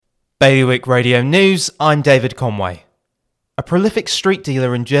Bailiwick Radio News, I'm David Conway. A prolific street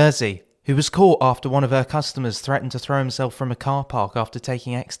dealer in Jersey, who was caught after one of her customers threatened to throw himself from a car park after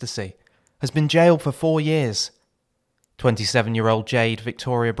taking ecstasy, has been jailed for 4 years. 27-year-old Jade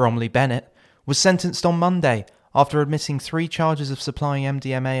Victoria Bromley Bennett was sentenced on Monday after admitting 3 charges of supplying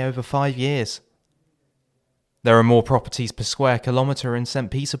MDMA over 5 years. There are more properties per square kilometre in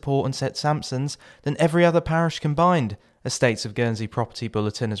St Peter Port and St Sampson's than every other parish combined, a States of Guernsey Property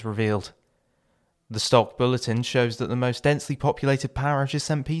Bulletin has revealed. The stock bulletin shows that the most densely populated parish is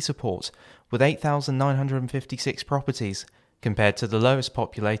St Peter Port, with 8,956 properties, compared to the lowest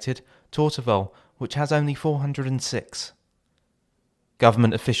populated, Torteval, which has only 406.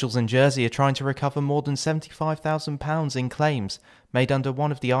 Government officials in Jersey are trying to recover more than £75,000 in claims made under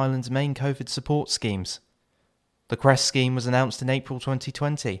one of the island's main COVID support schemes. The Crest scheme was announced in April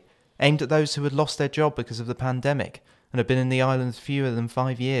 2020, aimed at those who had lost their job because of the pandemic and had been in the island fewer than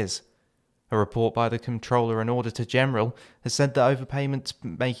 5 years. A report by the Comptroller and Auditor General has said that overpayments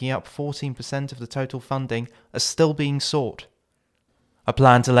making up 14% of the total funding are still being sought. A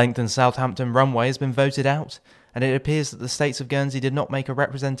plan to lengthen Southampton runway has been voted out, and it appears that the States of Guernsey did not make a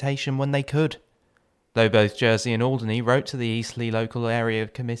representation when they could. Though both Jersey and Alderney wrote to the Eastleigh Local Area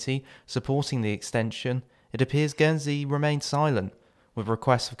Committee supporting the extension, it appears Guernsey remained silent, with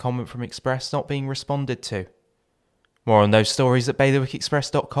requests for comment from Express not being responded to. More on those stories at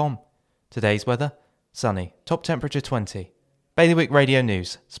bailiwickexpress.com. Today's weather, sunny, top temperature 20. Bailiwick Radio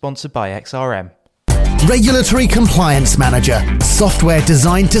News, sponsored by XRM. Regulatory Compliance Manager, software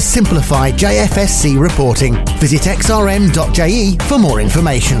designed to simplify JFSC reporting. Visit xrm.je for more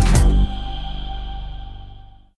information.